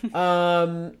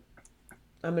 I'm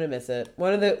gonna miss it.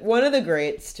 One of the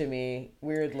greats to me,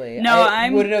 weirdly. No,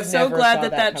 I'm so glad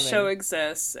that show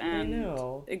exists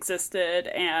and existed,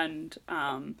 and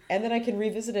then I can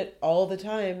revisit it all the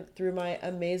time through my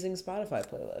amazing Spotify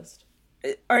playlist.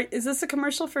 Is this a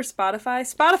commercial for Spotify?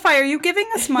 Spotify, are you giving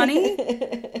us money?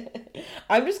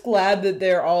 I'm just glad that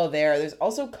they're all there. There's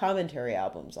also commentary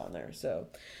albums on there. So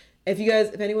if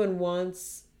anyone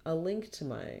wants a link to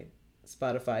my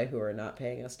Spotify, who are not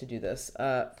paying us to do this,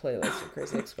 playlist of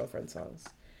Crazy Ex-Girlfriend songs,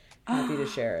 happy to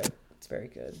share it. It's very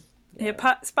good. Yeah,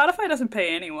 Spotify doesn't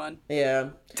pay anyone. Yeah.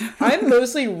 I'm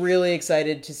mostly really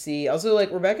excited to see, also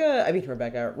like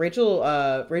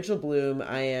Rachel Bloom,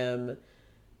 I am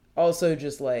also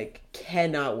just like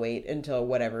cannot wait until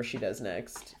whatever she does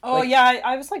next. Oh, like, yeah,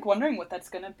 I was like wondering what that's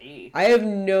gonna be. I have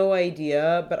no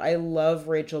idea, but I love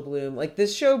Rachel Bloom. Like,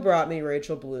 this show brought me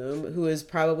Rachel Bloom, who is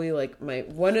probably like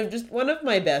one of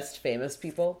my best famous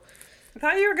people. I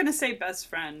thought you were gonna say best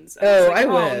friends. I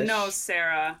Oh wish. no,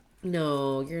 Sarah.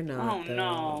 No, you're not. Oh, though.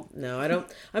 no. No,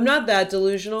 I'm not that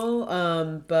delusional.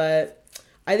 But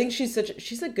I think she's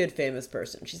a good famous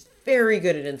person. She's very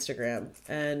good at Instagram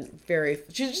and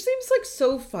she just seems like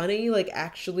so funny, like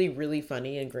actually really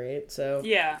funny and great. So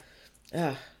Yeah.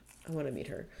 I want to meet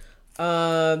her.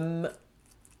 All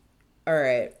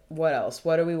right. What else?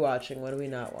 What are we watching? What are we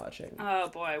not watching? Oh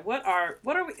boy, what are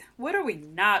we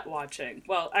not watching?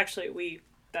 Well, actually,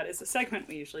 that is a segment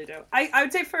we usually do. I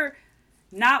would say for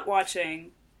not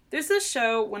watching, there's this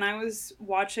show when I was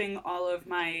watching all of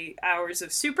my hours of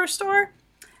Superstore,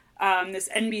 this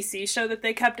NBC show that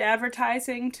they kept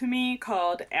advertising to me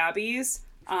called Abby's,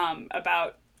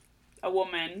 about a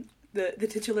woman, the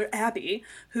titular Abby,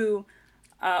 who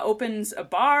opens a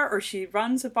bar, or she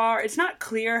runs a bar. It's not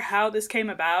clear how this came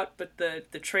about, but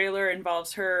the trailer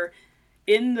involves her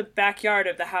in the backyard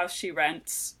of the house she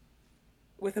rents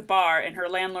with a bar and her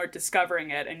landlord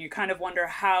discovering it, and you kind of wonder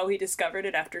how he discovered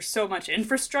it after so much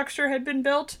infrastructure had been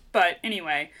built. But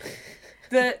anyway,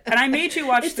 and I made you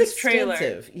watch this trailer.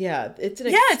 Yeah, it's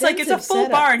it's a full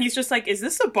setup. bar, and he's just like, "Is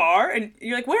this a bar?" And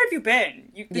you're like, "Where have you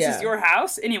been? This is your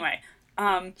house?" Anyway,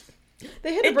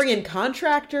 they had to bring in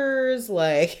contractors,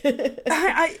 like.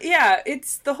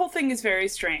 It's the whole thing is very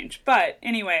strange. But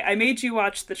anyway, I made you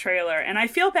watch the trailer, and I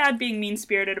feel bad being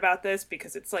mean-spirited about this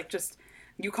because it's like just,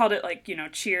 you called it like,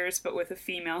 Cheers, but with a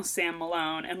female Sam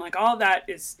Malone, and like all that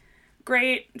is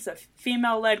great. It's a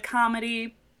female-led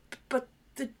comedy, but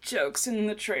the jokes in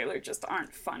the trailer just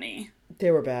aren't funny.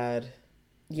 They were bad.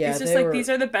 Yeah, it's just like, these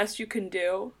are the best you can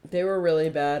do. They were really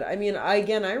bad. I mean,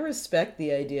 I respect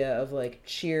the idea of like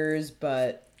Cheers,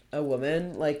 but a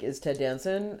woman, like, is Ted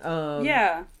Danson.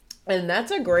 Yeah. And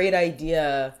that's a great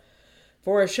idea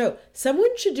for a show.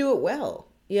 Someone should do it well.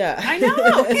 Yeah. I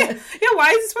know. Yeah,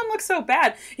 why does this one look so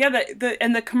bad? Yeah,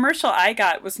 the commercial I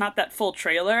got was not that full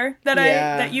trailer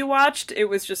that you watched. It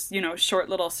was just, short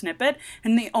little snippet.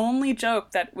 And the only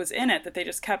joke that was in it that they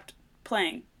just kept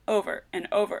playing over and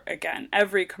over again,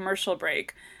 every commercial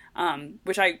break,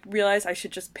 which I realized I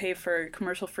should just pay for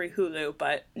commercial-free Hulu,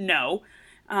 but no.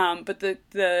 But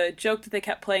the joke that they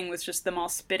kept playing was just them all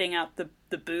spitting out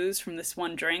the booze from this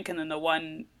one drink, and then the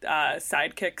one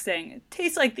sidekick saying, "It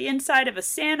tastes like the inside of a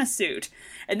Santa suit."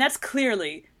 And that's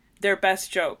clearly their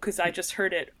best joke, because I just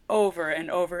heard it over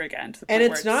and over again. To the point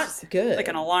and it's not good. Like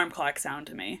an alarm clock sound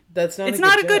to me. That's not. It's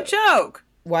not a good joke.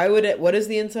 Why would it? What is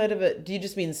the inside of it? Do you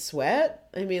just mean sweat?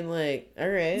 I mean, like, all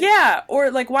right. Yeah, or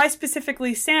like, why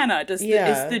specifically Santa? Is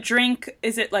the drink?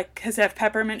 Is it like, does it have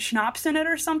peppermint schnapps in it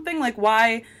or something? Like,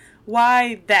 why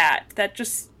that?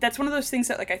 That's one of those things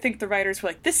that, like, I think the writers were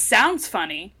like, this sounds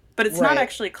funny, but it's not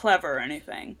actually clever or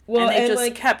anything. Well, and they just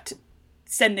like, kept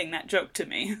sending that joke to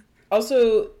me.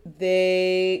 Also,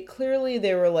 they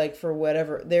were like, for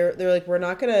whatever, they're like, we're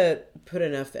not gonna put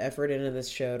enough effort into this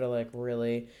show to like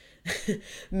really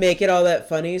make it all that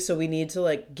funny, so we need to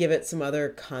like give it some other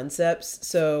concepts.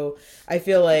 So I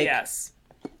feel like, yes,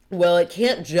 well, it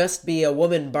can't just be a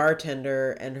woman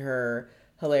bartender and her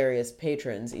hilarious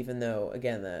patrons, even though,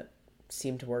 again, that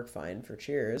seemed to work fine for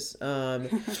Cheers.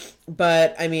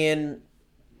 But I mean,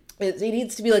 it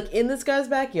needs to be like in this guy's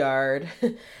backyard,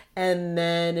 and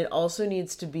then it also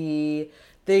needs to be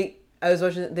I was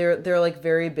watching. They're like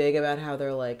very big about how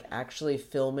they're like actually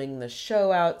filming the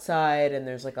show outside, and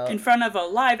there's like in front of a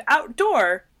live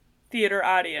outdoor theater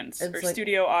audience or like,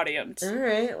 studio audience. All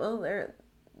right, well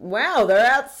they're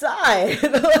outside.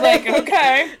 like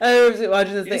okay, I was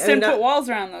watching this thing. You didn't put walls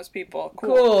around those people.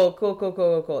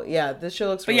 Cool. Yeah, this show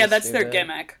looks. But really that's stupid. their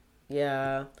gimmick.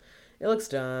 Yeah. It looks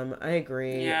dumb. I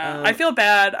agree. Yeah, I feel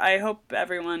bad. I hope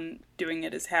everyone doing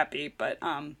it is happy, but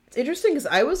it's interesting because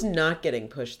I was not getting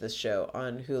pushed this show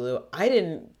on Hulu. I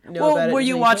didn't know about it. Were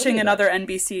you watching another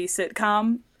NBC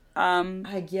sitcom?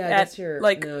 I guess you're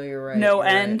like you're right. No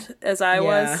End, as I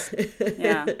was.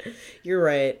 Yeah, you're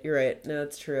right. No,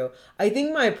 it's true. I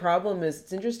think my problem is,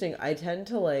 it's interesting. I tend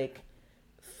to like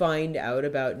find out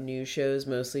about new shows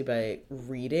mostly by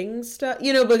reading stuff,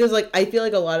 because like I feel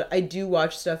like I do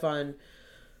watch stuff on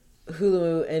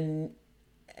Hulu,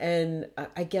 and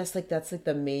I guess like that's like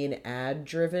the main ad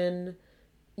driven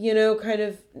kind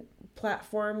of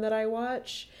platform that I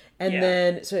watch, and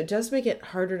then so it does make it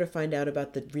harder to find out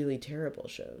about the really terrible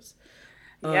shows.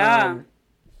 But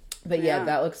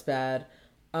that looks bad.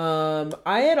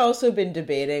 I had also been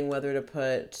debating whether to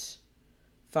put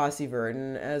Fosse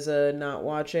Verdon as a not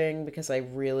watching because I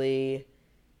really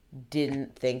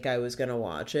didn't think I was gonna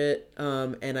watch it.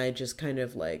 And I just kind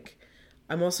of like,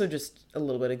 I'm also just a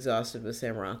little bit exhausted with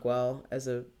Sam Rockwell as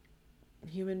a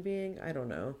human being. I don't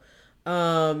know.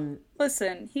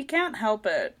 Listen, he can't help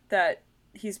it that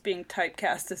he's being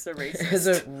typecast as a racist. As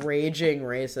a raging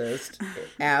racist,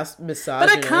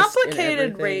 misogynist. But a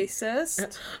complicated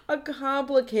racist. A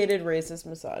complicated racist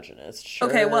misogynist, sure.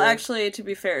 Okay, well, actually, to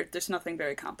be fair, there's nothing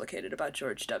very complicated about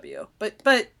George W.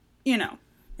 But you know,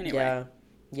 anyway.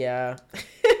 Yeah.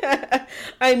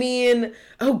 I mean,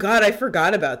 oh God, I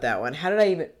forgot about that one. How did I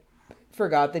even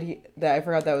forgot that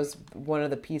that was one of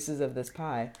the pieces of this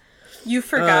pie? You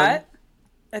forgot?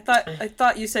 I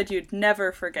thought you said you'd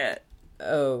never forget.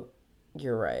 Oh,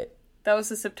 you're right. That was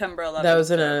a September 11th. That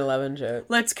was an 9/11 joke.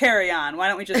 Let's carry on. Why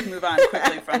don't we just move on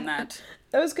quickly from that?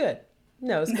 That was good.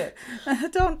 No, it was good.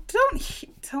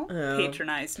 Don't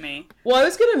patronize me. Well, I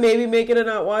was gonna maybe make it a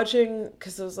not watching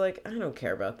because I was like, I don't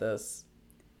care about this.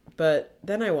 But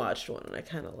then I watched one and I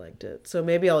kind of liked it. So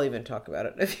maybe I'll even talk about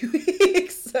it in a few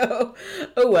weeks. So,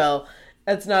 oh well.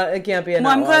 It can't be a not watching.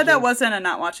 Well, I'm glad that wasn't a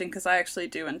not watching because I actually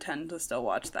do intend to still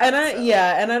watch that. And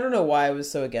and I don't know why I was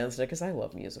so against it because I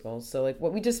love musicals. So like,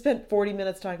 we just spent 40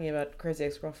 minutes talking about Crazy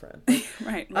Ex-Girlfriend.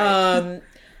 Right.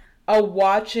 A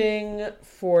watching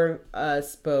for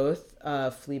us both,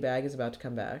 Fleabag is about to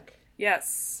come back.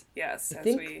 Yes, as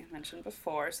we mentioned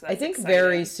before. So that's I think exciting.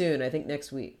 very soon. I think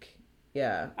next week.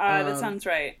 Yeah. That sounds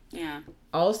right. Yeah.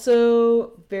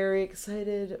 Also very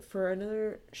excited for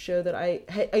another show that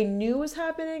I knew was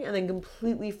happening and then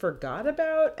completely forgot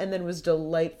about and then was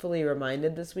delightfully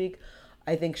reminded this week.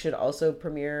 I think should also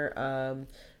premiere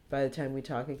by the time we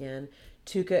talk again.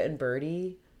 Tuca and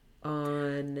Birdie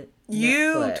on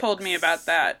You Netflix. told me about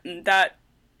that, and that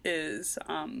is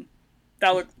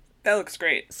that looks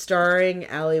great. Starring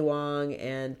Ali Wong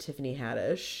and Tiffany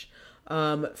Haddish.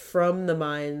 From the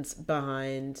minds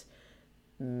behind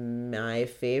my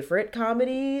favorite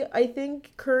comedy, I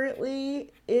think,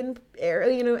 currently in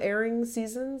airing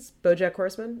seasons, BoJack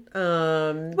Horseman.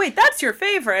 Wait, that's your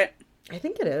favorite? I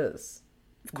think it is.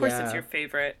 Of course, it's your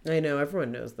favorite. I know,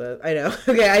 everyone knows that. I know.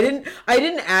 Okay, I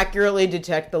didn't accurately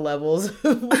detect the levels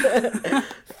of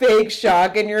fake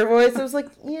shock in your voice. I was like,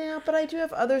 yeah, but I do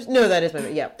have others. No, that is my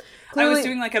favorite. Yeah. Clearly, I was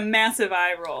doing like a massive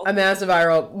eye roll. A massive eye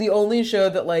roll. The only show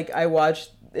that like I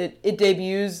watched it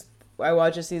debuts, I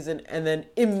watch a season and then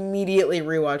immediately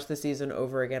rewatch the season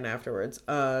over again afterwards.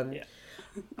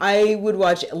 I would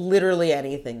watch literally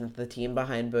anything that the team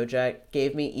behind BoJack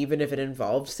gave me, even if it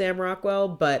involved Sam Rockwell.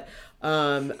 But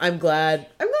I'm glad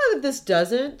that this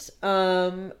doesn't.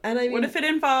 And I mean, what if it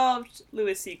involved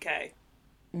Louis C.K.?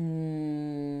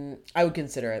 I would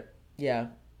consider it. Yeah,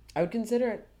 I would consider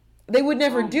it. They would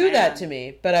never do that to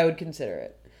me, but I would consider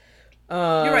it.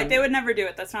 You're right. They would never do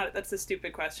it. That's a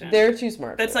stupid question. They're too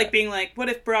smart. That's like being like, what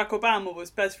if Barack Obama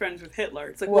was best friends with Hitler?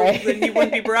 It's like, well, then he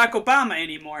wouldn't be Barack Obama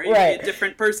anymore. He'd be a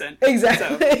different person. Exactly.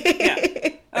 So, yeah.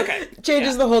 Okay.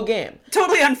 Changes the whole game.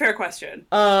 Totally unfair question.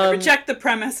 I reject the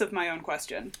premise of my own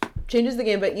question. Changes the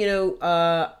game, but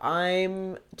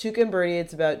I'm Tuca and Birdie.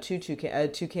 It's about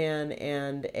toucan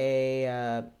and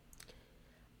a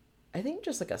I think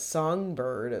just like a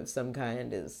songbird of some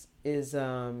kind is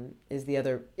the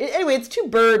other. Anyway, it's two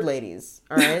bird ladies.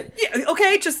 All right. Yeah.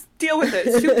 Okay. Just deal with it.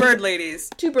 It's two bird ladies.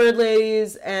 Two bird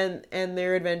ladies and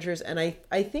their adventures, and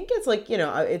I think it's like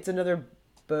it's another.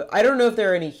 But I don't know if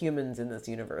there are any humans in this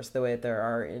universe the way that there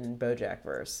are in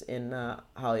BoJack-verse in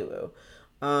Hollywood.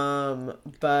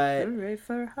 But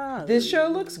this show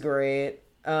looks great.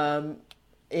 I'm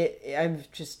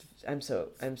so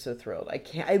thrilled.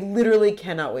 I literally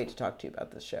cannot wait to talk to you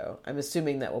about this show. I'm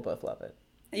assuming that we'll both love it.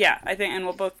 Yeah, I think, and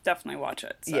we'll both definitely watch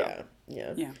it. So.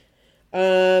 Yeah. All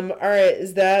right,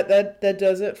 is that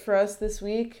does it for us this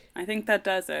week? I think that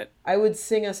does it. I would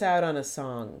sing us out on a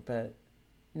song, but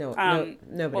nobody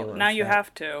wants now you that.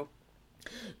 have to.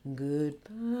 Goodbye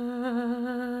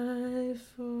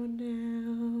for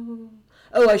now.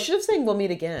 Oh, I should have sang We'll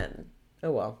Meet Again.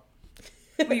 Oh well.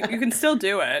 You can still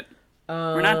do it.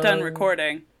 We're not done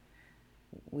recording.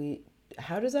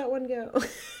 How does that one go?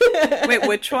 Wait,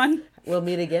 which one? We'll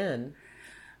meet again.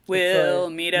 We'll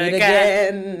meet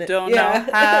again. Don't know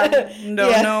how, don't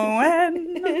know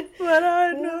when, but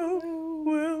I know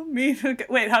we'll meet again.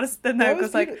 Wait, how does that go?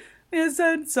 Goes like,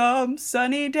 isn't some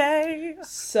sunny day?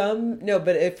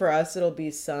 But for us it'll be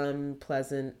some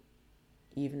pleasant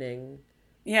evening.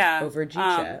 Yeah. Over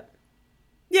G-Chat.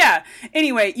 Yeah.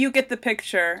 Anyway, you get the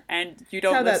picture, and you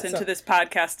How don't that listen to this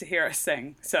podcast to hear us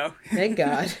sing. So Thank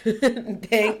God.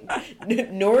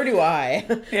 Nor do I.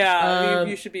 yeah,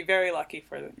 you should be very lucky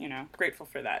for grateful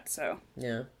for that. So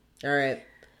Yeah. All right.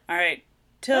 all right,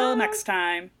 till next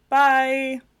time.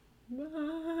 Bye.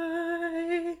 Bye.